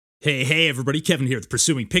Hey, everybody, Kevin here with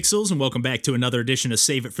Pursuing Pixels, and welcome back to another edition of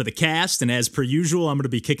Save It for the Cast. And as per usual, I'm going to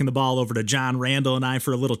be kicking the ball over to John Randall and I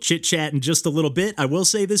for a little chit-chat in just a little bit. I will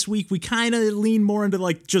say this week, we kind of lean more into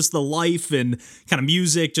like just the life and kind of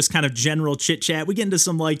music, just kind of general chit-chat. We get into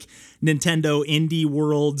some like Nintendo indie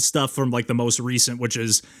world stuff from like the most recent, which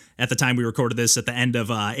is at the time we recorded this at the end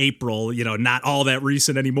of April, not all that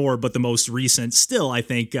recent anymore, but the most recent still, I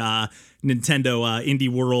think, Nintendo Indie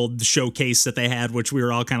World showcase that they had, which we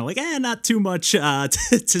were all kind of like, not too much to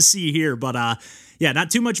see here, but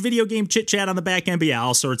not too much video game chit chat on the back end, but yeah,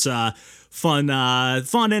 all sorts of fun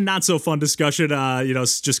and not so fun discussion.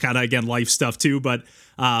 It's just kind of again life stuff too, but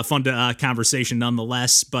fun conversation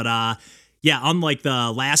nonetheless. But unlike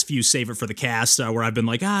the last few Save It for the Cast, where I've been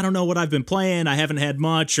like, I don't know what I've been playing, I haven't had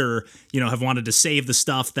much, or have wanted to save the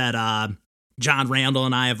stuff that John Randall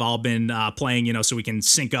and I have all been playing, so we can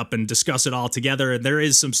sync up and discuss it all together. And there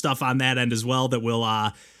is some stuff on that end as well that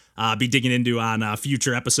we'll be digging into on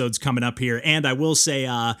future episodes coming up here. And I will say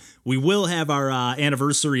we will have our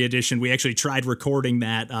anniversary edition. We actually tried recording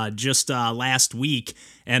that just last week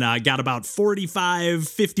and got about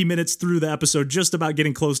 50 minutes through the episode, just about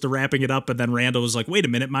getting close to wrapping it up. And then Randall was like, wait a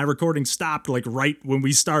minute, my recording stopped like right when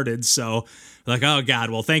we started. So like, oh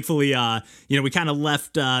God, well, thankfully, we kind of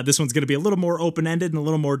left, this one's going to be a little more open-ended and a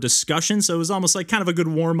little more discussion. So it was almost like kind of a good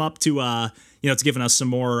warm up to, it's giving us some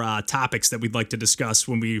more topics that we'd like to discuss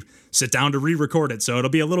when we sit down to re-record it. So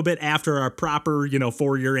it'll be a little bit after our proper,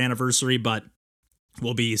 4-year anniversary, but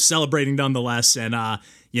we'll be celebrating nonetheless. And,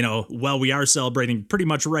 we are celebrating pretty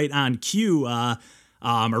much right on cue,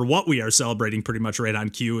 or what we are celebrating pretty much right on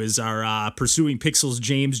cue is our Pursuing Pixels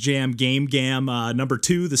James Jam Game Gam number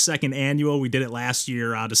 2, the second annual. We did it last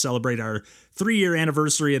year to celebrate our 3-year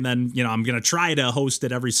anniversary, and then I'm gonna try to host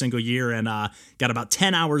it every single year, and got about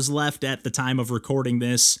 10 hours left at the time of recording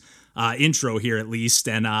this intro here at least.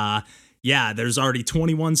 And there's already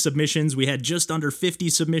 21 submissions. We had just under 50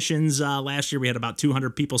 submissions last year. We had about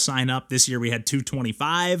 200 people sign up. This year we had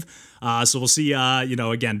 225. So we'll see,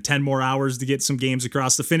 again, 10 more hours to get some games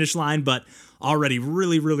across the finish line, but already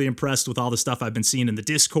really, really impressed with all the stuff I've been seeing in the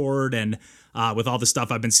Discord and with all the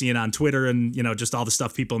stuff I've been seeing on Twitter and, just all the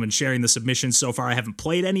stuff people have been sharing the submissions so far. I haven't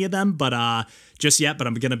played any of them, but just yet, but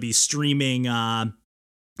I'm going to be streaming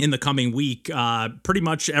in the coming week, pretty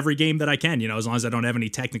much every game that I can, as long as I don't have any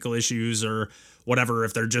technical issues or whatever.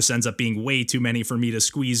 If there just ends up being way too many for me to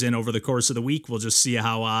squeeze in over the course of the week, we'll just see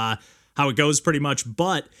how it goes pretty much.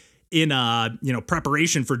 But in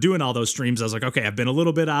preparation for doing all those streams, I was like, okay, I've been a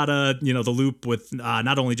little bit out of the loop with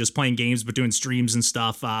not only just playing games but doing streams and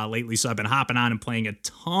stuff lately. So I've been hopping on and playing a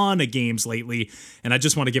ton of games lately, and I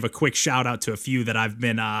just want to give a quick shout out to a few that I've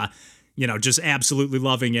been just absolutely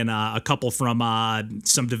loving, and a couple from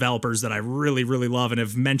some developers that I really, really love and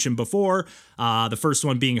have mentioned before. The first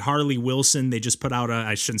one being Harley Wilson. They just put out,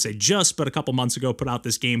 I shouldn't say just, but a couple months ago put out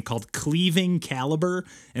this game called Cleaving Caliber.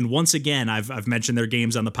 And once again, I've mentioned their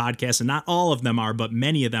games on the podcast, and not all of them are, but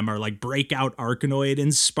many of them are like Breakout Arkanoid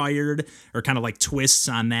inspired, or kind of like twists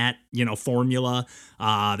on that, formula.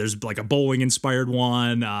 There's like a bowling inspired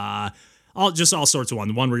one, all sorts of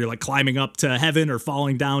one where you're like climbing up to heaven or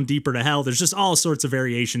falling down deeper to hell. There's just all sorts of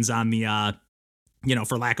variations on the,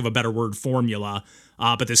 for lack of a better word, formula.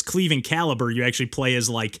 But this Cleaving Caliber, you actually play as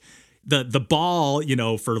like the ball,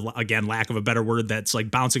 for again, lack of a better word, that's like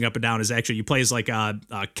bouncing up and down, is actually, you play as like a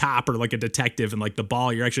cop or like a detective, and like the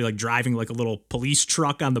ball, you're actually like driving like a little police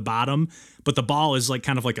truck on the bottom, but the ball is like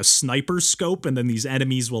kind of like a sniper scope, and then these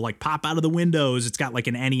enemies will like pop out of the windows. It's got like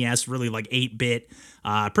an NES, really like 8-bit,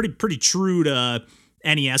 pretty true to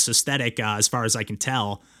NES aesthetic as far as I can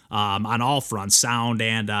tell. On all fronts, sound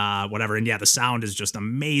and whatever. And yeah, the sound is just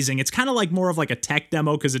amazing. It's kind of like more of like a tech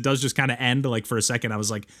demo, because it does just kind of end like for a second. I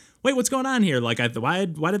was like, wait, what's going on here? Like, why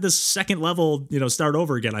did this second level, start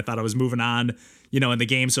over again? I thought I was moving on, in the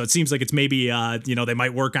game. So it seems like it's maybe, they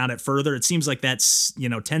might work on it further. It seems like that's,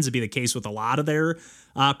 tends to be the case with a lot of their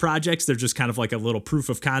projects. They're just kind of like a little proof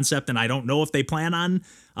of concept, and I don't know if they plan on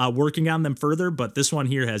working on them further, but this one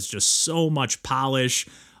here has just so much polish.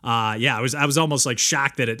 I was almost like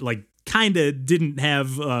shocked that it like kind of didn't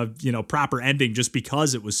have proper ending just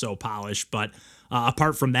because it was so polished. But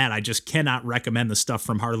apart from that, I just cannot recommend the stuff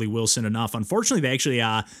from Harley Wilson enough. Unfortunately, they actually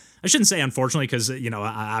I shouldn't say unfortunately, because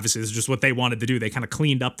obviously this is just what they wanted to do. They kind of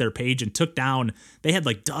cleaned up their page and took down. They had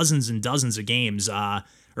like dozens and dozens of games, or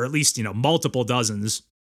at least multiple dozens.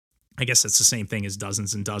 I guess that's the same thing as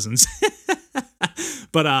dozens and dozens.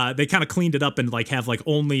 But they kind of cleaned it up and like have like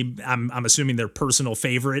only, I'm assuming, their personal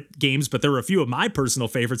favorite games, but there were a few of my personal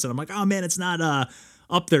favorites that I'm like, oh man, it's not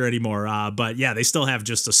up there anymore. But yeah, they still have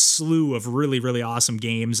just a slew of really, really awesome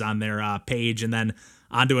games on their page. And then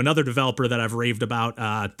onto another developer that I've raved about,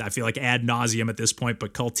 I feel like ad nauseum at this point,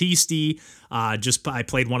 but Cultisti. I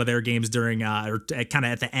played one of their games during, or kind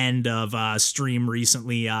of at the end of stream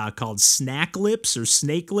recently, called Snack Lips or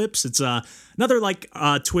Snake Lips. It's another like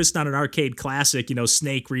twist on an arcade classic,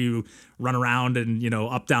 Snake, where you run around and,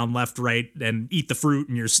 up, down, left, right, and eat the fruit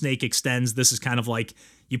and your snake extends. This is kind of like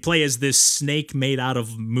you play as this snake made out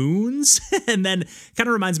of moons, and then kind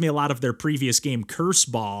of reminds me a lot of their previous game, Curse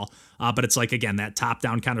Ball. But it's like, again, that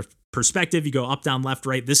top-down kind of perspective. You go up, down, left,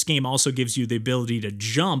 right. This game also gives you the ability to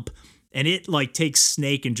jump, and it like takes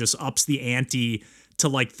Snake and just ups the ante to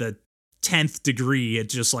like the 10th degree.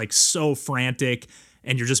 It's just like so frantic,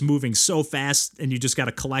 and you're just moving so fast, and you just got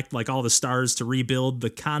to collect like all the stars to rebuild the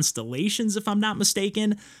constellations, if I'm not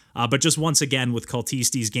mistaken. But just once again, with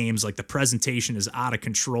Cultisti's games, like the presentation is out of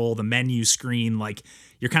control. The menu screen, like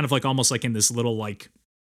you're kind of like almost like in this little like,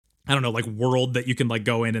 I don't know, like world that you can like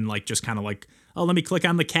go in and like just kind of like, oh, let me click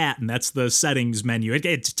on the cat, and that's the settings menu.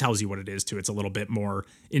 It tells you what it is too. It's a little bit more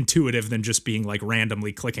intuitive than just being like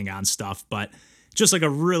randomly clicking on stuff, but just like a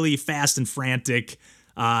really fast and frantic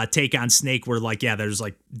take on Snake, where like, yeah, there's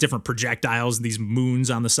like different projectiles and these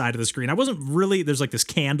moons on the side of the screen. I wasn't really, there's like this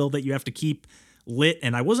candle that you have to keep lit,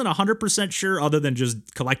 and I wasn't 100% sure, other than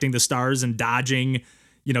just collecting the stars and dodging,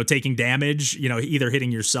 taking damage, either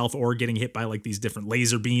hitting yourself or getting hit by like these different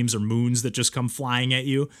laser beams or moons that just come flying at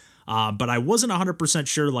you. But I wasn't 100%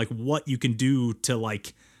 sure like what you can do to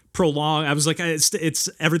like prolong. I was like, it's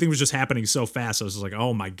everything was just happening so fast. I was like,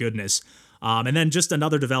 oh my goodness. And then just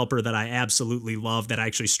another developer that I absolutely love, that I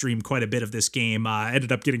actually streamed quite a bit of this game,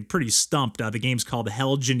 ended up getting pretty stumped. The game's called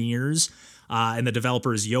Hellgineers, and the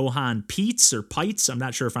developer is Johan Pietz or Pietz. I'm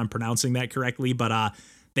not sure if I'm pronouncing that correctly, but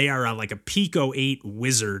they are like a Pico 8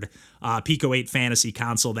 wizard, Pico 8 fantasy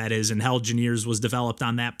console, that is, and Hellgineers was developed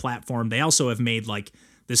on that platform. They also have made like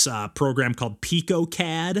this program called Pico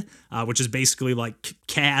CAD, which is basically like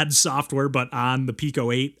CAD software, but on the Pico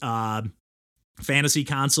 8 fantasy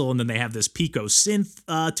console. And then they have this Pico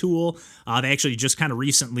Synth tool. They actually just kind of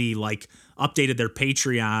recently like updated their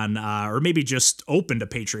Patreon, or maybe just opened a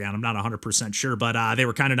Patreon. I'm not 100% sure, but they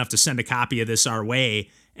were kind enough to send a copy of this our way.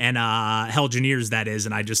 And Hellgineers, that is,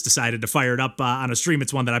 and I just decided to fire it up on a stream.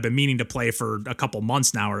 It's one that I've been meaning to play for a couple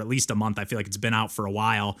months now, or at least a month. I feel like it's been out for a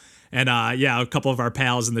while. And yeah, a couple of our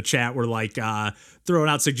pals in the chat were like throwing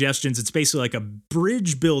out suggestions. It's basically like a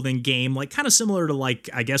bridge building game, like kind of similar to like,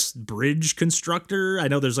 I guess, Bridge Constructor. I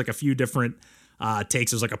know there's like a few different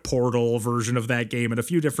takes. There's like a Portal version of that game, and a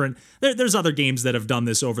few different, there's other games that have done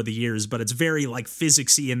this over the years, but it's very like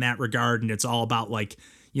physicsy in that regard. And it's all about like,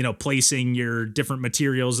 placing your different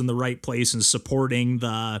materials in the right place and supporting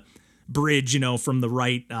the bridge, from the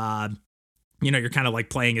right, you're kind of like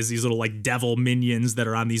playing as these little like devil minions that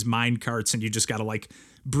are on these mine carts, and you just got to like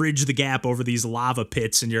bridge the gap over these lava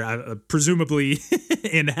pits, and you're presumably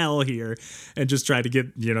in hell here, and just try to get,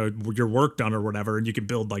 your work done or whatever. And you can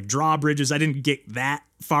build like drawbridges. I didn't get that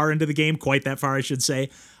far into the game, quite that far, I should say.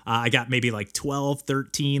 I got maybe like 12,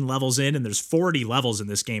 13 levels in, and there's 40 levels in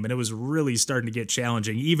this game. And it was really starting to get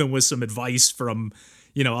challenging, even with some advice from,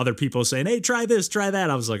 other people saying, hey, try this, try that.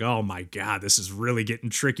 I was like, oh my God, this is really getting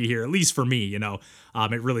tricky here, at least for me,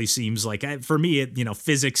 it really seems like for me,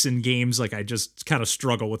 physics in games, like I just kind of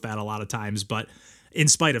struggle with that a lot of times. But in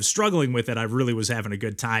spite of struggling with it, I really was having a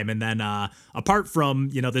good time. And then apart from,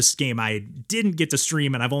 this game, I didn't get to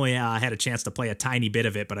stream, and I've only had a chance to play a tiny bit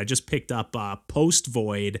of it, but I just picked up Post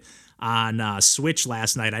Void on Switch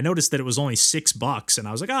last night. I noticed that it was only $6, and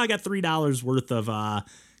I was like, oh, I got $3 worth of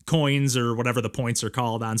coins or whatever the points are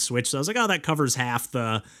called on Switch. So I was like, oh, that covers half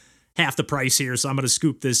the price here. So I'm going to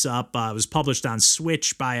scoop this up. It was published on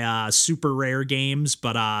Switch by Super Rare Games,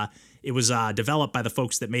 but it was developed by the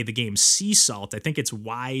folks that made the game Sea Salt. I think it's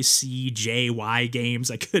YCJY Games.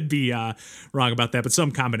 I could be wrong about that, but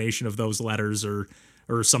some combination of those letters or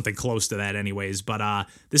something close to that anyways. But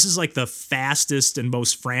this is like the fastest and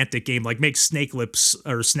most frantic game. Like makes Snake Lips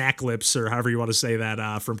or Snack Lips or however you want to say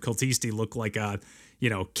that from Cultisti look like a,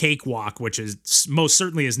 cakewalk, which is most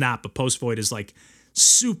certainly is not. But Post Void is like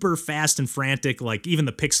super fast and frantic. Like even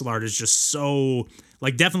the pixel art is just so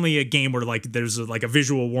like definitely a game where like there's like a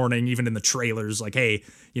visual warning even in the trailers, like, hey,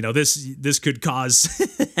 this could cause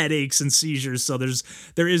headaches and seizures. So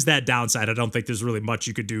there is that downside. I don't think there's really much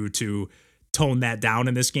you could do to tone that down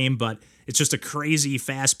in this game, but it's just a crazy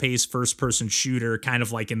fast-paced first-person shooter, kind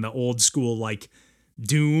of like in the old school like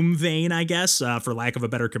Doom vein, I guess, for lack of a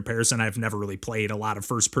better comparison. I've never really played a lot of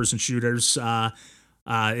first-person shooters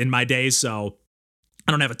in my days, so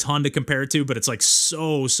I don't have a ton to compare it to, but it's like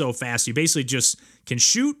so fast. You basically just can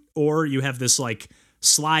shoot, or you have this like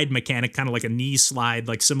slide mechanic, kind of like a knee slide,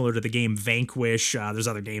 like similar to the game Vanquish. There's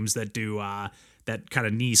other games that do that kind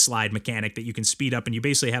of knee slide mechanic that you can speed up, and you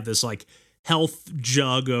basically have this like health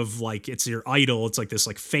jug of like, it's your idol. It's like this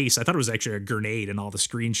like face. I thought it was actually a grenade in all the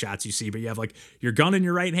screenshots you see, but you have like your gun in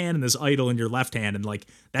your right hand and this idol in your left hand. And like,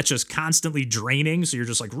 that's just constantly draining. So you're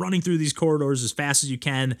just like running through these corridors as fast as you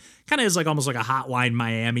can. Kind of is like almost like a Hotline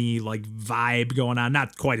Miami like vibe going on.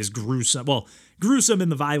 Not quite as gruesome. Well, gruesome in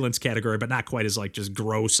the violence category, but not quite as like just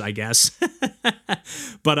gross, I guess.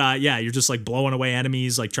 But yeah, you're just like blowing away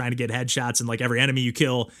enemies, like trying to get headshots, and like every enemy you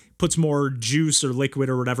kill puts more juice or liquid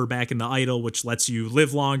or whatever back in the idol, which lets you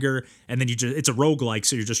live longer. And then it's a roguelike,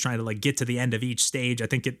 so you're just trying to like get to the end of each stage. I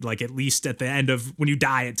think it like at least at the end of when you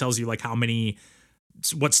die, it tells you like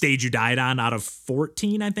what stage you died on out of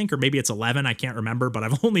 14, I think, or maybe it's 11. I can't remember, but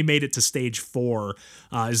I've only made it to stage 4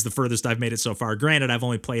 is the furthest I've made it so far. Granted, I've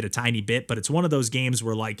only played a tiny bit, but it's one of those games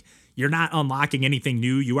where like you're not unlocking anything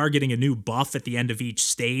new. You are getting a new buff at the end of each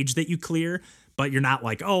stage that you clear, but you're not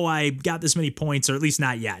like, oh, I got this many points, or at least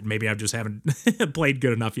not yet. Maybe I just haven't played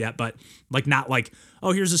good enough yet, but like not like,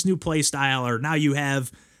 oh, here's this new play style, or now you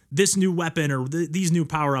have this new weapon or these new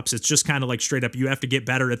power-ups. It's just kind of like straight up, you have to get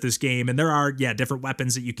better at this game. And there are, different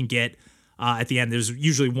weapons that you can get at the end. There's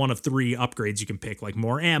usually one of 3 upgrades you can pick, like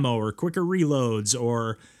more ammo or quicker reloads,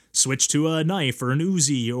 or switch to a knife or an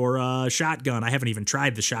Uzi or a shotgun. I haven't even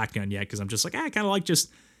tried the shotgun yet because I'm just like, I kind of like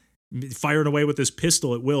just firing away with this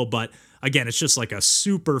pistol at will. But again, it's just like a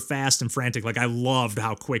super fast and frantic. Like I loved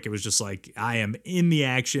how quick it was, just like I am in the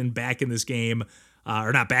action, back in this game.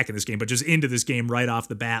 Or not back in this game, but just into this game right off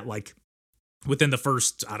the bat. Like within the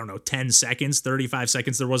first, 10 seconds, 35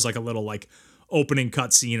 seconds, there was like a little like opening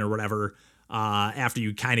cutscene or whatever after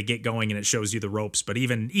you kind of get going and it shows you the ropes. But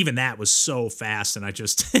even that was so fast. And I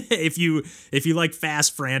just, if you like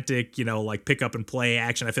fast, frantic, like pick up and play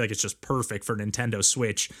action, I feel like it's just perfect for Nintendo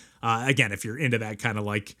Switch. Again, if you're into that kind of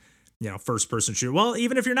like, first person shooter. Well,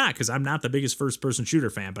 even if you're not, because I'm not the biggest first person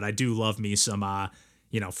shooter fan, but I do love me some,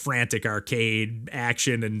 frantic arcade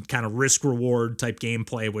action and kind of risk reward type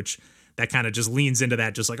gameplay, which that kind of just leans into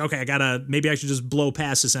that. Just like, okay, maybe I should just blow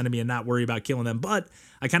past this enemy and not worry about killing them, but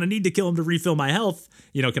I kind of need to kill him to refill my health.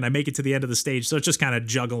 Can I make it to the end of the stage? So it's just kind of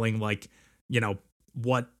juggling like,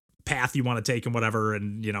 what path you want to take and whatever.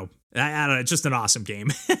 And, I don't know, it's just an awesome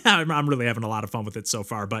game. I'm really having a lot of fun with it so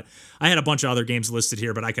far, but I had a bunch of other games listed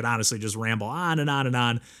here, but I could honestly just ramble on and on and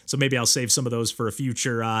on. So maybe I'll save some of those for a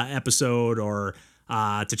future episode or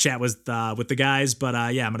to chat with the guys. But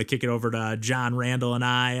I'm going to kick it over to John Randall and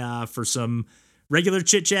I for some regular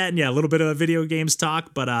chit chat and a little bit of video games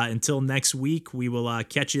talk. But until next week, we will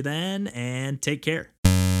catch you then, and take care.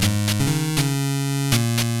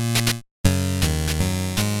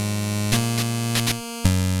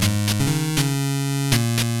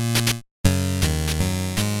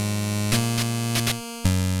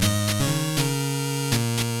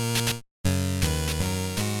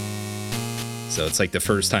 So it's like the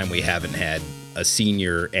first time we haven't had a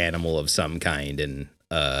senior animal of some kind in,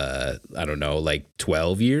 I don't know, like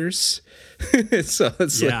 12 years. So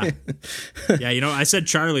it's like... I said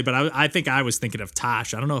Charlie, but I think I was thinking of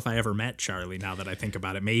Tosh. I don't know if I ever met Charlie now that I think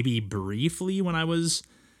about it. Maybe briefly when I was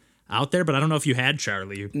out there, but I don't know if you had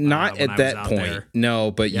Charlie. Not at that point. There. No,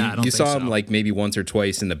 but you saw him like maybe once or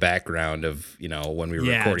twice in the background of, when we were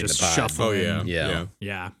recording the pod. Shuffling.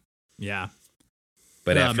 Yeah.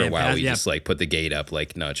 But after a while, we just like put the gate up.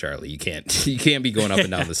 Like, no, Charlie, you can't be going up and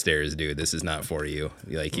down the stairs, dude. This is not for you.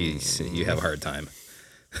 Like, you have a hard time.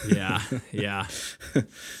 Yeah.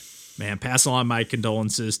 Man, pass along my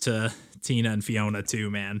condolences to Tina and Fiona too,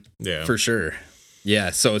 man. Yeah, for sure. Yeah,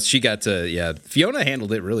 so she got to. Fiona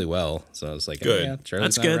handled it really well. So I was like, good. Oh, yeah,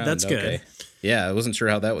 Charlie's That's good. Around. That's okay. good. Yeah, I wasn't sure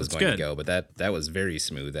how that was going to go, but that was very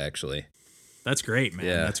smooth, actually. That's great, man.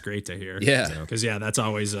 Yeah. That's great to hear. Yeah, because that's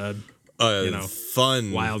always a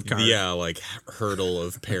fun wild card. Like hurdle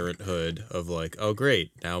of parenthood of like, oh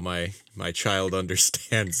great, now my child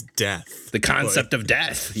understands death. The concept of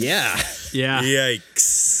death. Yeah.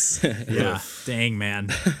 Yikes. Yeah. Dang,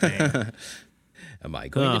 man. Dang. Am I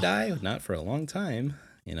going to die? Not for a long time.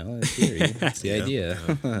 In theory. That's the idea.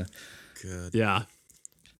 Good. Yeah.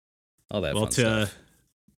 All that fun stuff.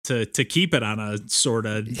 To keep it on a sort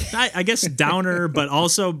of, I guess, downer, but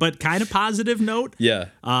kind of positive note. Yeah.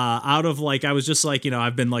 Out of like, I was just like,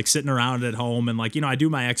 I've been like sitting around at home and like, I do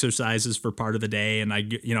my exercises for part of the day, and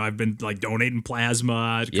I've been like donating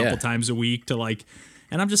plasma a couple times a week to like,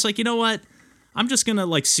 and I'm just like, you know what? I'm just going to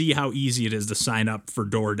like see how easy it is to sign up for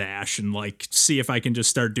DoorDash and like see if I can just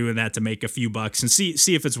start doing that to make a few bucks and see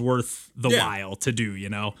if it's worth the while to do,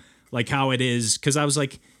 like how it is. 'Cause I was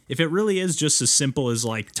like, if it really is just as simple as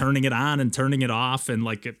like turning it on and turning it off and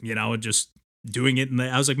like, you know, just doing it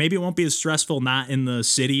I was like, maybe it won't be as stressful not in the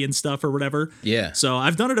city and stuff or whatever. Yeah. So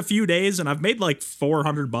I've done it a few days and I've made like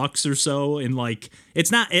 $400 or so, and like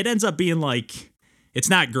it ends up being like, it's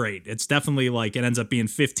not great. It's definitely like it ends up being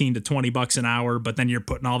 $15 to $20 an hour, but then you're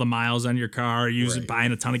putting all the miles on your car,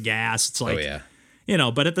 buying a ton of gas. It's like, Oh yeah. you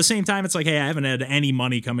know, but at the same time, it's like, hey, I haven't had any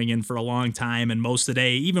money coming in for a long time, and most of the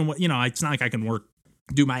day, even you know, it's not like I can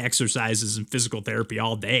do my exercises and physical therapy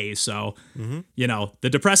all day. So, you know, the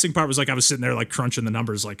depressing part was like I was sitting there like crunching the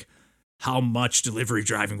numbers, like how much delivery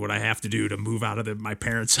driving would I have to do to move out of my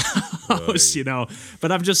parents' house, you know?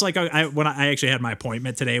 But I'm just like, when I actually had my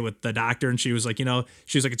appointment today with the doctor, and she was like, you know,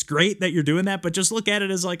 it's great that you're doing that, but just look at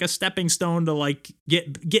it as like a stepping stone to like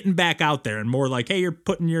getting back out there, and more like, hey, you're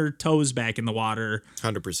putting your toes back in the water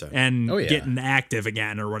 100%. and Oh, yeah. getting active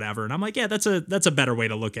again or whatever. And I'm like, yeah, that's a better way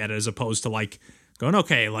to look at it, as opposed to like going,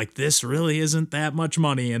 okay, like this really isn't that much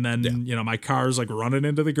money. And then, you know, my car's like running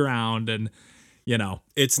into the ground, and, you know,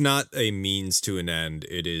 It's not a means to an end.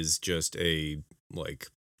 It is just a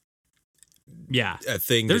yeah.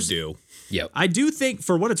 thing to do. Yep. I do think,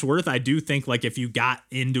 for what it's worth, I do think like if you got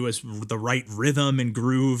into the right rhythm and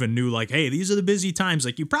groove and knew like, hey, these are the busy times,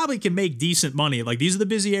 like you probably can make decent money. Like these are the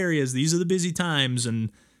busy areas, these are the busy times,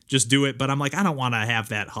 and just do it. But I'm like, I don't want to have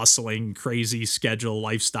that hustling, crazy schedule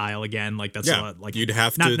lifestyle again. Like that's like you'd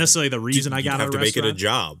have not to necessarily the reason I got have a to make it a restaurant.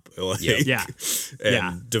 job. Like, Yeah. and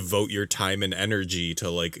Yeah. devote your time and energy to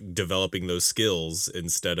like developing those skills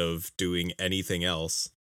instead of doing anything else.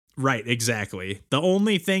 Right, exactly. The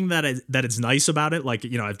only thing that is nice about it, like,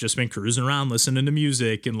 you know, I've just been cruising around listening to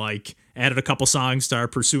music and like added a couple songs to our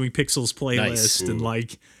Pursuing Pixels playlist. Nice. And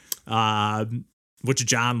like which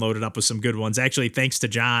John loaded up with some good ones. Actually, thanks to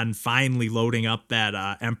John finally loading up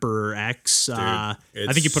that Emperor X. I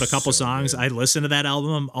think he put a couple so songs. good. I listened to that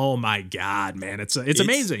album. Oh my god, man. It's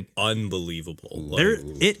amazing. Unbelievable.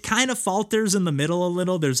 It kind of falters in the middle a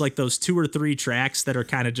little. There's like those 2 or 3 tracks that are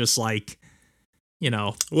kind of just like, you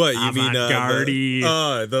know, What you mean?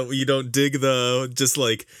 avant-garde-y. You don't dig the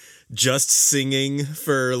just singing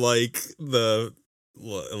for like the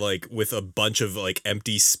with a bunch of like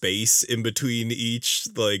empty space in between each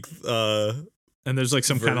And there's like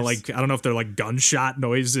some kind of verse. like, I don't know if they're like gunshot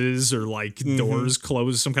noises or like doors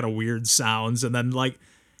close, some kind of weird sounds. And then like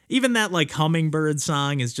even that like hummingbird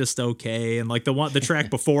song is just okay. And like the track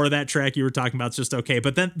before that track you were talking about is just okay.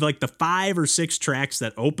 But then like the 5 or 6 tracks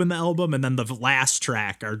that open the album and then the last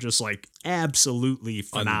track are just like absolutely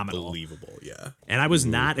phenomenal. Unbelievable, yeah. And I was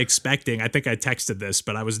not expecting, I think I texted this,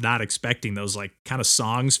 but I was not expecting those like kind of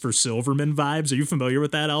Songs for Silverman vibes. Are you familiar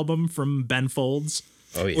with that album from Ben Folds?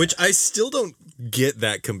 Oh yeah. Which I still don't get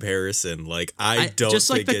that comparison. Like I don't just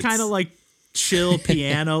like think the kind of like chill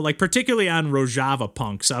piano, like particularly on Rojava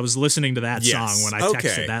Punk. So I was listening to that Yes, song when I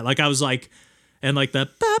texted okay. that. Like I was like, and like the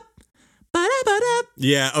bop, ba-da-ba-da,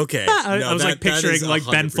 Yeah, okay. I was like that picturing is like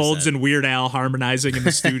Ben 100%. Folds and Weird Al harmonizing in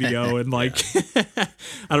the studio, and like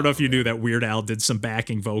I don't know if you knew that Weird Al did some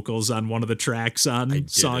backing vocals on one of the tracks on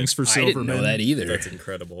Songs for I didn't Silverman. know that either. That's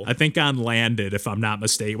incredible. I think on Landed, if I'm not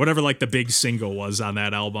mistaken, whatever like the big single was on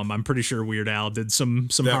that album, I'm pretty sure Weird Al did some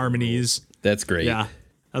That harmonies. That's great. Yeah,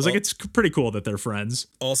 I was like, it's pretty cool that they're friends.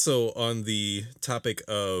 Also, on the topic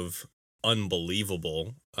of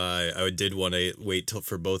unbelievable, I did want to wait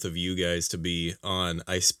for both of you guys to be on.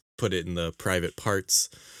 I put it in the private parts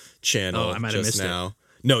channel Oh, I might have just missed it. now.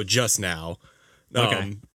 No, just now.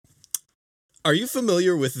 Okay. Are you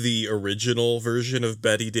familiar with the original version of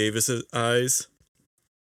Betty Davis's Eyes?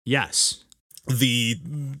 Yes, The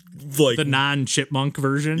like the non-chipmunk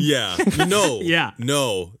version. yeah. No. Yeah.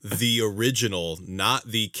 No, the original, not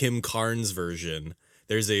the Kim Carnes version.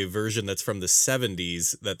 There's a version that's from the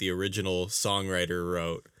 70s that the original songwriter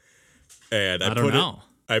wrote. And I don't know.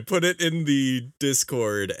 I put it in the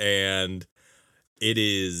Discord, and it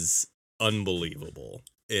is unbelievable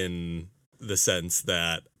in the sense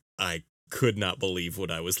that I could not believe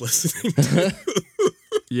what I was listening to.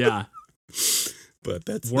 Yeah, But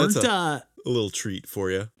that's weren't a little treat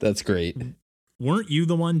for you. That's great. weren't you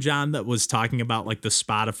the one, John, that was talking about like the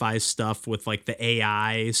Spotify stuff with like the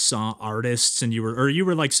AI song artists, and you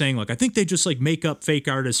were like saying like, I think they just like make up fake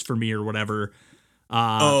artists for me or whatever.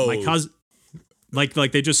 My cousin. Like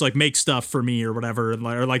they just like make stuff for me or whatever, and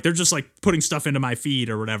or like they're just like putting stuff into my feed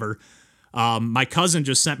or whatever. My cousin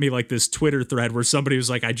just sent me like this Twitter thread where somebody was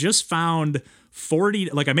like, I just found 40,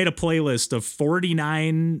 like I made a playlist of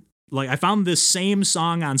 49 like I found this same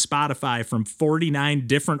song on Spotify from 49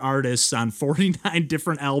 different artists on 49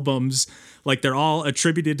 different albums. Like they're all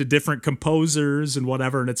attributed to different composers and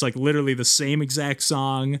whatever. And it's like literally the same exact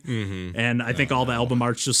song. And I think all the album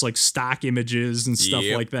art's just like stock images and stuff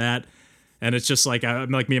like that. And it's just like, I'm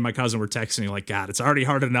like me and my cousin were texting like, God, it's already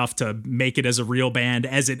hard enough to make it as a real band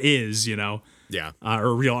as it is, you know? Yeah. Or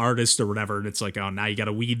a real artist or whatever. And it's like, oh, now you got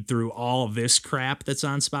to weed through all of this crap that's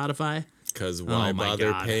on Spotify. Because why my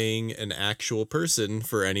bother God. paying an actual person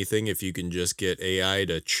for anything if you can just get AI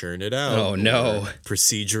to churn it out? Oh, no. or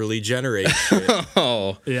procedurally generate shit.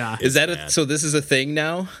 Oh, Yeah. is that bad. so? This is a thing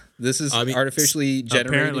now. This is I mean, artificially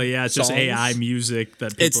generated. Apparently, yeah, it's just songs? AI music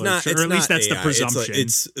that people It's not. or It's at least not that's AI. the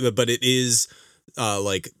presumption. But it is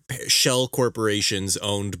like shell corporations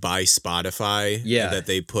owned by Spotify. Yeah. that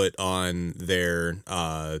they put on their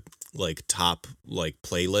like top like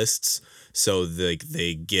playlists, so they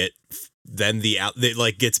get then they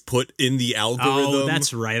like gets put in the algorithm. Oh,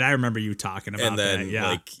 that's right. I remember you talking about and then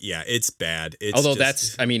that. Yeah. it's bad. It's Although just,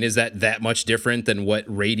 that's, I mean, is that much different than what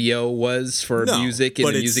radio was for No, music in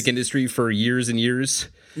but the it's- music industry for years and years?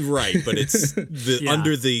 right, but it's the Yeah.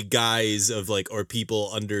 under the guise of like, or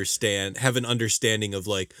people have an understanding of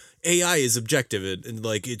like AI is objective and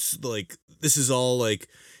like it's like this is all like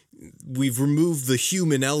we've removed the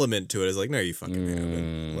human element to it. It's like, no, you fucking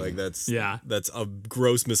haven't. Like that's a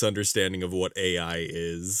gross misunderstanding of what AI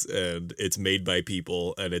is, and it's made by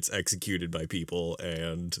people and it's executed by people,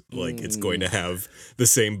 and like it's going to have the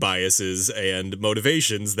same biases and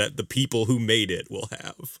motivations that the people who made it will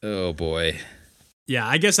have. Oh boy. Yeah,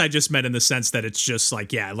 I guess I just meant in the sense that it's just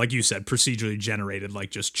like, yeah, like you said, procedurally generated, like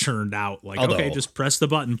just churned out. Like, Although, okay, just press the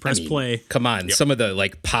button, press I mean, play. Come on, some of the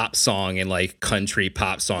like pop song and like country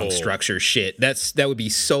pop song structure shit. That would be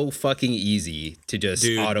so fucking easy to just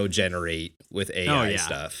Dude. auto generate with AI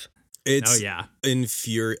stuff. It's yeah.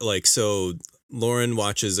 like, so Lauren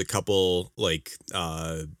watches a couple like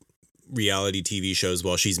reality TV shows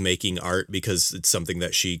while she's making art because it's something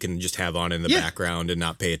that she can just have on in the background and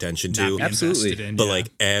not pay attention Not to. be Absolutely. invested in, But yeah. like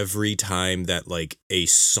every time that like a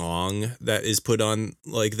song that is put on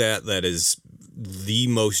like that is the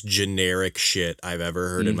most generic shit I've ever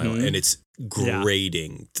heard in my life, and it's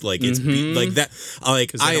grating. Like it's like that. Like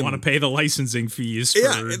because they don't want to pay the licensing fees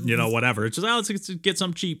for whatever. It's just let's get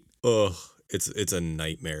some cheap. Ugh, it's a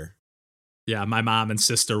nightmare. Yeah, my mom and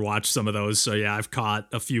sister watch some of those, so yeah, I've caught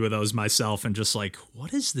a few of those myself, and just like,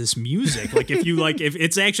 what is this music? Like, if you like, if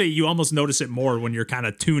it's actually, you almost notice it more when you're kind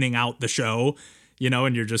of tuning out the show, you know,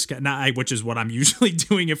 and you're just which is what I'm usually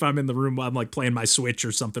doing if I'm in the room. I'm like playing my Switch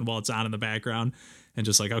or something while it's on in the background, and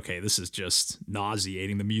just like, okay, this is just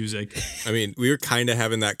nauseating, the music. I mean, we were kind of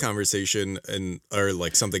having that conversation or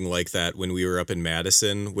like something like that when we were up in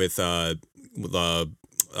Madison with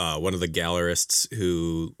one of the gallerists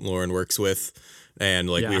who Lauren works with, and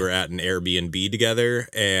like we were at an Airbnb together,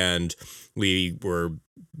 and we were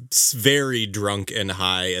very drunk and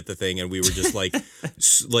high at the thing, and we were just like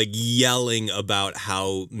like yelling about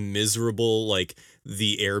how miserable like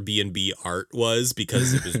the Airbnb art was,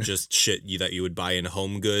 because it was just shit that you would buy in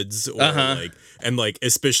Home Goods or like, and like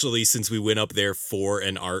especially since we went up there for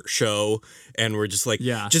an art show, and we're just like,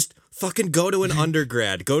 just fucking go to an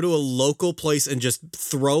undergrad, go to a local place and just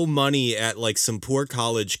throw money at like some poor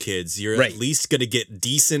college kids. You're at least going to get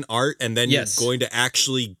decent art, and then you're going to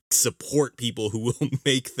actually support people who will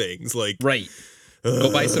make things like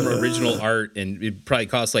Go buy some original art, and it probably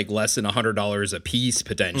costs like less than $100 a piece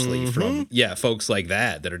potentially from folks like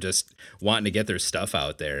that are just wanting to get their stuff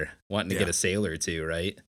out there, wanting to get a sale or two,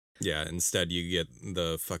 right? Yeah, instead you get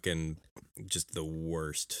the fucking just the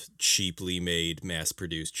worst cheaply made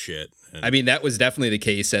mass-produced shit. And I mean, that was definitely the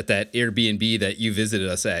case at that Airbnb that you visited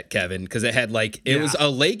us at, Kevin, because it had like, it was a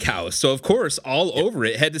lake house. So, of course, all over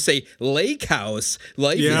it had to say lake house.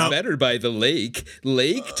 Life is better by the lake.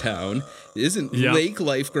 Lake town. Isn't lake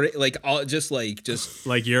life great? Like, all just like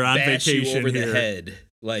you're on bash vacation you over here. the head.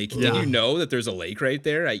 Like, did you know that there's a lake right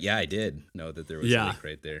there? I did know that there was a lake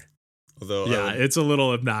right there. Although, it's a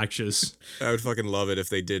little obnoxious. I would fucking love it if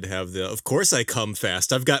they did have of course I come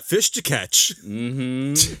fast. I've got fish to catch.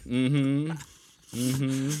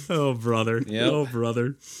 Oh, brother. Yep. Oh,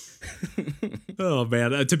 brother. Oh,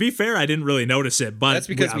 man. To be fair, I didn't really notice it, but That's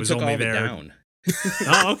because I we was took only all of it there. down.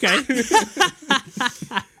 Oh, okay.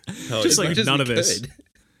 Hell, Just like much as none we of this. could.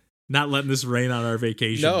 Not letting this rain on our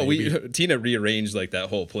vacation. No, maybe. Tina rearranged like that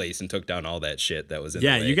whole place and took down all that shit that was in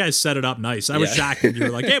Yeah, the way. you guys set it up nice. I was shocked when you were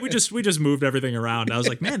like, "Yeah, we just moved everything around." I was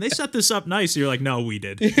like, "Man, they set this up nice." You're like, "No, we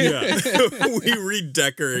did." Yeah, we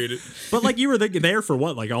redecorated. But like you were there for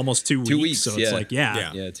what, like almost 2 weeks. 2 weeks, So it's like,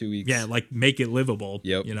 yeah, 2 weeks. yeah, like make it livable.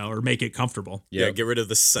 Yep. You know, or make it comfortable. Yep. Yeah, get rid of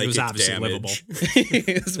the psychic obviously damage.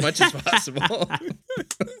 livable. As much as possible.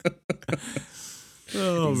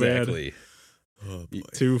 Oh Exactly. Oh, boy.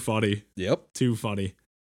 Too funny. Yep. Too funny.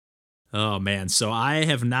 Oh man, so I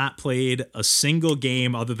have not played a single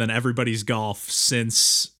game other than Everybody's Golf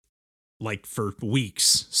since like for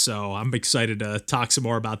weeks. So I'm excited to talk some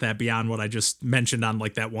more about that beyond what I just mentioned on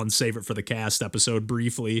like that one Save It for the Cast episode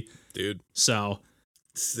briefly. Dude. So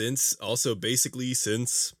Since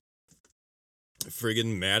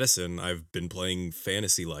friggin' Madison, I've been playing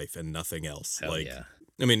Fantasy Life and nothing else. Hell yeah.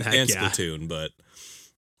 I mean, Heck and yeah. Splatoon, but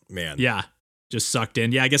man. yeah, just sucked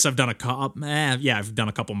in. Yeah, I guess I've done I've done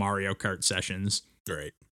a couple Mario Kart sessions.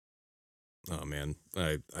 Right. Oh man,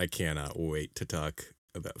 I cannot wait to talk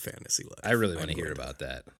about Fantasy Life. I really want to hear about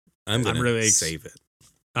that. I'm gonna really save it.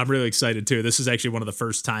 I'm really excited too. This is actually one of the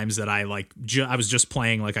first times that I like. I was just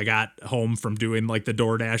playing. Like I got home from doing like the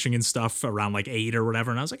door dashing and stuff around like 8 or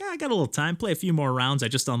whatever, and I was like, I got a little time. Play a few more rounds. I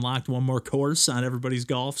just unlocked one more course on Everybody's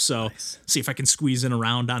Golf, so see if I can squeeze in a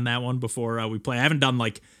round on that one before we play. I haven't done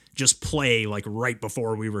like just play like right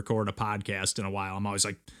before we record a podcast in a while. I'm always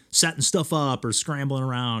like setting stuff up or scrambling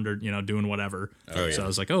around or doing whatever. Oh, yeah. So I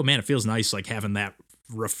was like, oh man, it feels nice like having that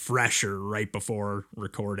refresher right before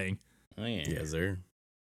recording. Oh yeah. Yes, sir.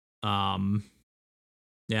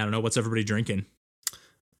 Yeah, I don't know. What's everybody drinking?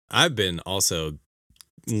 I've been also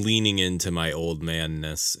leaning into my old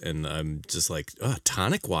manness, and I'm just like, oh,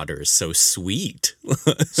 tonic water is so sweet.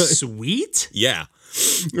 Sweet? Yeah.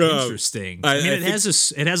 Interesting. I I mean,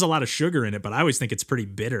 think- it has a lot of sugar in it, but I always think it's pretty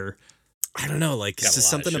bitter. I don't know, like Got a it's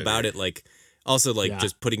just lot of something about sugar. it, like also like Yeah.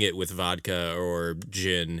 just putting it with vodka or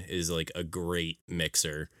gin is like a great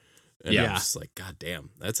mixer. And Yeah. I'm just like, God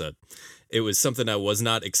damn, it was something I was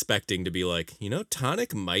not expecting to be like,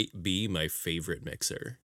 tonic might be my favorite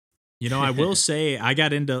mixer. I will say I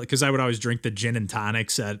got into because I would always drink the gin and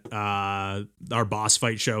tonics at our boss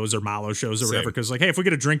fight shows or Malo shows or Same. whatever. Because like, hey, if we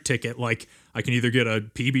get a drink ticket, like I can either get a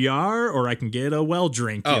PBR or I can get a well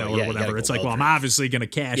drink, Oh, or yeah, you gotta whatever. go It's like, well well, I'm drink. obviously gonna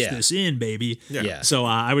cash Yeah. this in, baby. Yeah. So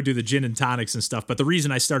I would do the gin and tonics and stuff. But the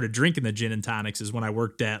reason I started drinking the gin and tonics is when I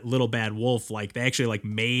worked at Little Bad Wolf. Like they actually like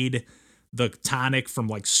made the tonic from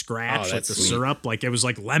like scratch, Oh, like that's the sweet. syrup. Like it was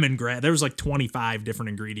like lemongrass. There was like 25 different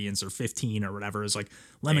ingredients or 15 or whatever. It was like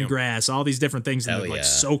lemongrass, all these different things, and Hell then like yeah.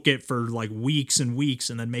 soak it for like weeks and weeks,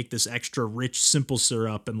 and then make this extra rich simple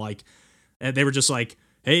syrup. And like and they were just like,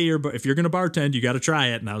 hey, if you're gonna bartend, you got to try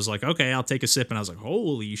it. And I was like, okay, I'll take a sip. And I was like,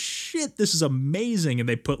 holy shit, this is amazing. And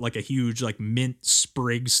they put like a huge like mint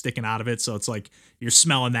sprig sticking out of it, so it's like you're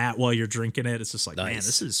smelling that while you're drinking it. It's just like, man, Nice.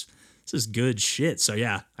 this is good shit. So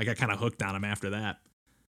yeah, I got kind of hooked on them after that.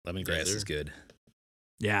 Lemongrass is good.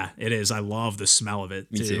 Yeah, it is. I love the smell of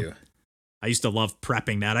it Me too. I used to love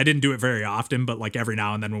prepping that. I didn't do it very often, but like every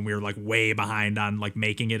now and then when we were like way behind on like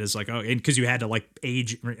making it, is like, oh, and because you had to like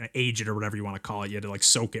age it or whatever you want to call it, you had to like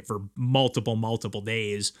soak it for multiple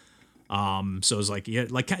days. So it was like, yeah,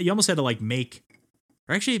 like you almost had to like make,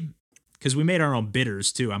 or actually, because we made our own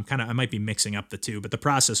bitters too. I might be mixing up the two, but the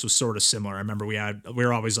process was sort of similar. I remember we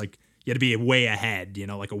were always like, you had to be way ahead,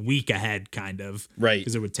 like a week ahead kind of, Right.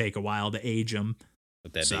 because it would take a while to age them.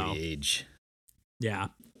 With that So, baby age. Yeah.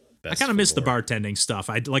 Best I kind of miss the for bartending stuff.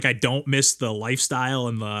 I don't miss the lifestyle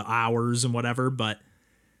and the hours and whatever, but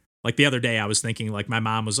like the other day I was thinking, like my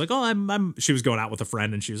mom was like, oh, she was going out with a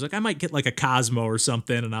friend and she was like, I might get like a Cosmo or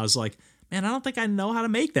something. And I was like, man, I don't think I know how to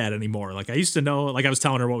make that anymore. Like I used to know, like I was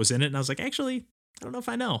telling her what was in it and I was like, actually, I don't know if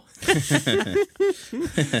I know.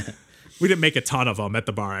 We didn't make a ton of them at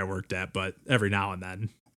the bar I worked at, but every now and then.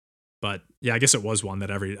 But yeah, I guess it was one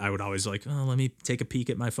that I would always like, oh, let me take a peek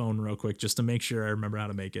at my phone real quick just to make sure I remember how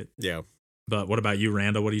to make it. Yeah. But what about you,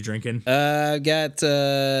 Randall? What are you drinking? Got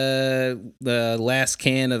the last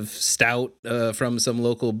can of stout from some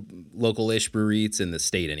local-ish brewery. It's in the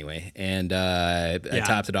state anyway, and I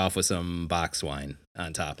topped it off with some box wine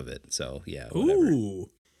on top of it. So yeah, whatever. Ooh,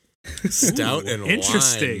 Stout and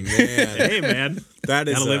interesting. wine, man. Hey, man, That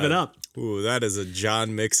is gotta live it up. Ooh, that is a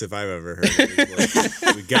John mix if I've ever heard it.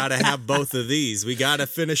 Like, we gotta have both of these. We gotta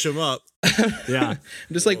finish them up. Yeah, I'm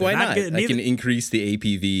just like, why Not not? good, I can neither- increase the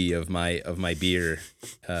APV of my beer,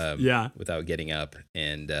 Yeah. without getting up,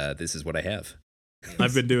 and this is what I have.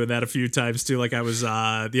 I've been doing that a few times too. Like I was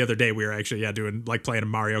the other day, we were actually doing like playing a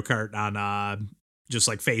Mario Kart on just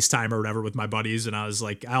like FaceTime or whatever with my buddies, and I was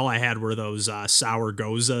like, all I had were those sour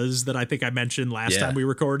gozas that I think I mentioned last time we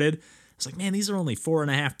recorded. I was like, man, these are only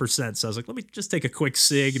 4.5%. So I was like, let me just take a quick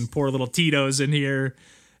cig and pour a little Tito's in here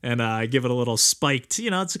and give it a little spiked.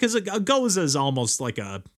 It's because a goza is almost like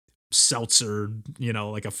a seltzer,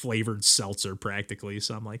 like a flavored seltzer practically.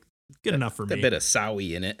 So I'm like, good enough for me. A bit of sour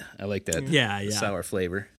in it. I like that. Yeah. Sour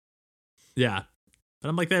flavor. Yeah. But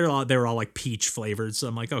I'm like, they were all like peach flavored. So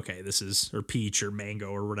I'm like, okay, this is, or peach or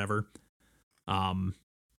mango or whatever.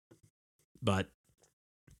 But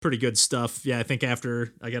pretty good stuff. Yeah, I think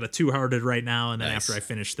after I got a Two-Hearted right now, and then after I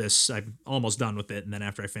finish this, I'm almost done with it. And then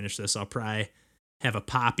after I finish this, I'll probably have a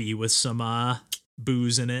poppy with some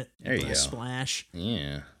booze in it. There you go. Splash.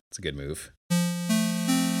 Yeah, it's a good move.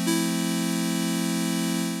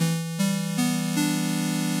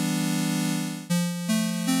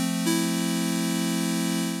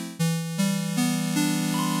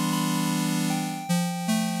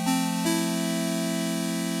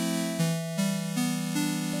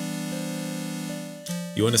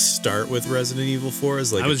 You want to start with Resident Evil 4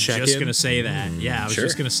 as like I was a check-in? just going to say that. Yeah, I was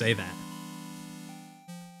just going to say that.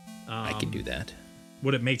 I can do that.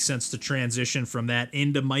 Would it make sense to transition from that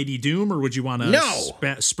into Mighty Doom, or would you want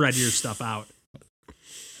to spread your stuff out?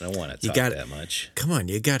 I don't want to talk that much. Come on,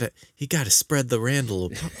 you gotta spread the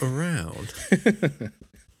Randall around. Yeah,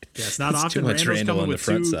 it's not often. Too much Randall's Randall coming on the with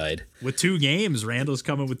front side. With 2 games. Randall's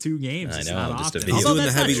coming with 2 games. I It's know. not Just often. a Although doing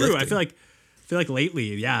that's the not heavy true. lifting. I feel like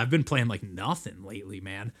lately, yeah, I've been playing like nothing lately,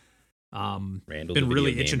 man. Randall, been the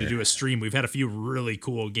really video itching to gamer. do a stream. We've had a few really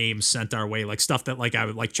cool games sent our way, like stuff that like I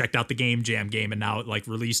would like checked out the Game Jam game, and now it like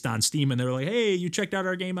released on Steam, and they were like, hey, you checked out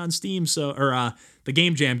our game on Steam, so the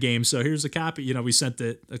Game Jam game, so here's a copy. We sent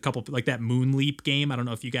it a couple, like that Moonleap game. I don't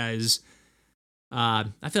know if you guys I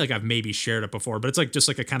feel like I've maybe shared it before, but it's like just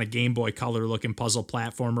like a kind of Game Boy Color looking puzzle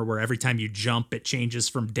platformer where every time you jump it changes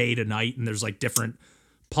from day to night, and there's like different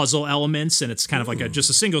puzzle elements, and it's kind of like just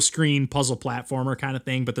a single screen puzzle platformer kind of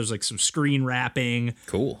thing, but there's like some screen wrapping,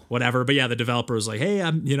 Cool. whatever. But yeah, the developer was like, hey,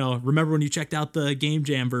 I'm remember when you checked out the Game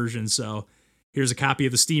Jam version, so here's a copy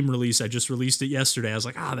of the Steam release. I just released it yesterday. I was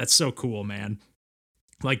like, that's so cool, man.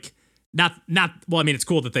 Like not well, I mean, it's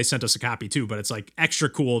cool that they sent us a copy too, but it's like extra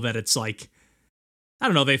cool that it's like, I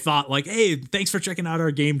don't know, they thought like, hey, thanks for checking out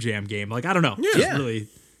our Game Jam game. Like, I don't know. Yeah. Really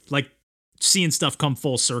like seeing stuff come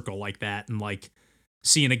full circle like that, and like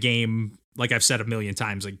seeing a game, like I've said a million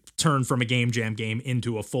times, like turn from a Game Jam game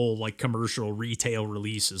into a full like commercial retail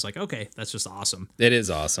release is like, okay, that's just awesome. It is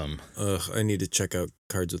awesome. I need to check out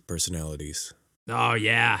Cards with Personalities. Oh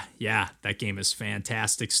yeah, that game is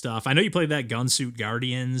fantastic stuff. I know you played that Gunsuit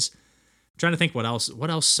Guardians. I'm trying to think what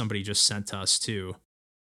else somebody just sent to us too.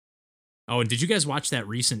 Oh, and did you guys watch that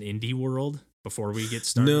recent Indie World before we get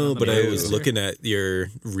started? No, but I was here? looking at your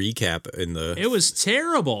recap in the. It was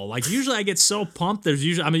terrible. Like usually I get so pumped. I'm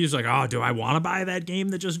usually like, oh, do I want to buy that game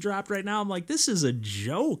that just dropped right now? I'm like, this is a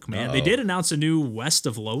joke, man. Uh-oh. They did announce a new West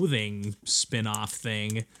of Loathing spin-off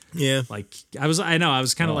thing. Yeah. Like I was kind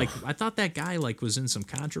of like, I thought that guy like was in some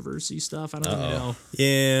controversy stuff. I don't really know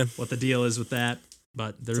Yeah. what the deal is with that,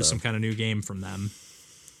 but there's some kind of new game from them.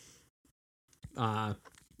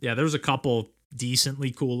 Yeah, there was a couple decently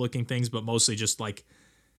cool looking things, but mostly just like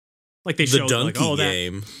they showed the like, Donkey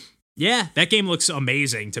game. Yeah, that game looks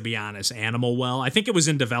amazing, to be honest. Animal Well, I think it was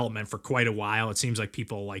in development for quite a while. It seems like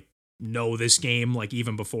people like know this game like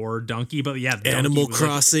even before Donkey, but yeah, Donkey Animal was,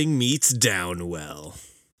 Crossing meets Downwell.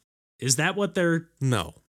 Is that what they're?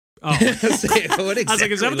 No. Oh, What exactly I was like,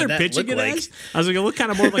 is that what they're pitching it as? I was like, it looked kind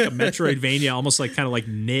of more like a Metroidvania, almost like kind of like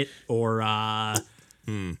Knit or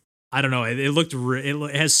I don't know. It looked.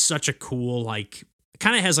 It has such a cool like.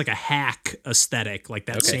 Kind of has like a hack aesthetic, like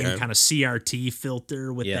that same kind of CRT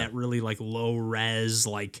filter with that really like low res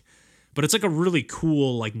like. But it's like a really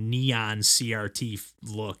cool like neon CRT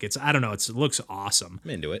look. I don't know. It looks awesome. I'm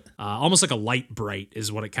into it. Almost like a Light Bright is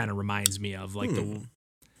what it kind of reminds me of. Like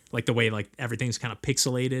the way like everything's kind of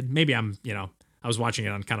pixelated. Maybe I was watching it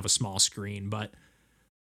on kind of a small screen, but.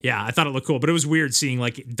 Yeah, I thought it looked cool, but it was weird seeing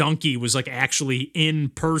like Donkey was like actually in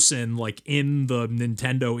person, like in the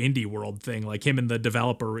Nintendo Indie World thing, like him and the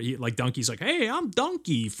developer. Like Donkey's like, "Hey, I'm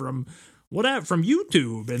Donkey from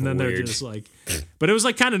YouTube," and then they're just like, but it was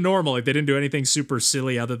like kind of normal. Like they didn't do anything super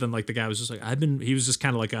silly other than like the guy was just like, he was just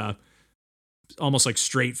kind of like almost like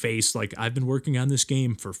straight faced, like I've been working on this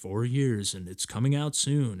game for 4 years and it's coming out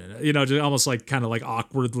soon, and just almost like kind of like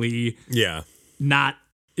awkwardly, not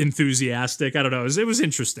enthusiastic. I don't know. It was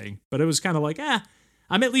interesting, but it was kind of like,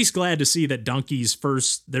 I'm at least glad to see that Donkey's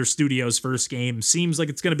their studio's first game seems like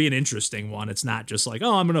it's going to be an interesting one. It's not just like,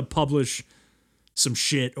 oh, I'm going to publish some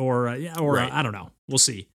shit or I don't know. We'll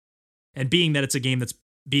see. And being that it's a game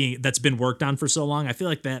that's been worked on for so long, I feel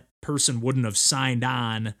like that person wouldn't have signed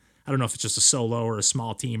on. I don't know if it's just a solo or a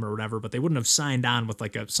small team or whatever, but they wouldn't have signed on with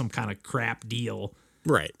like some kind of crap deal.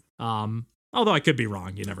 Right. Although I could be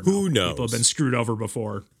wrong. You never know. Who knows? People have been screwed over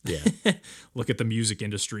before. Yeah. Look at the music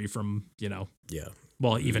industry from, Yeah.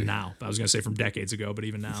 well, even now. I was going to say from decades ago, but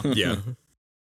even now. Yeah.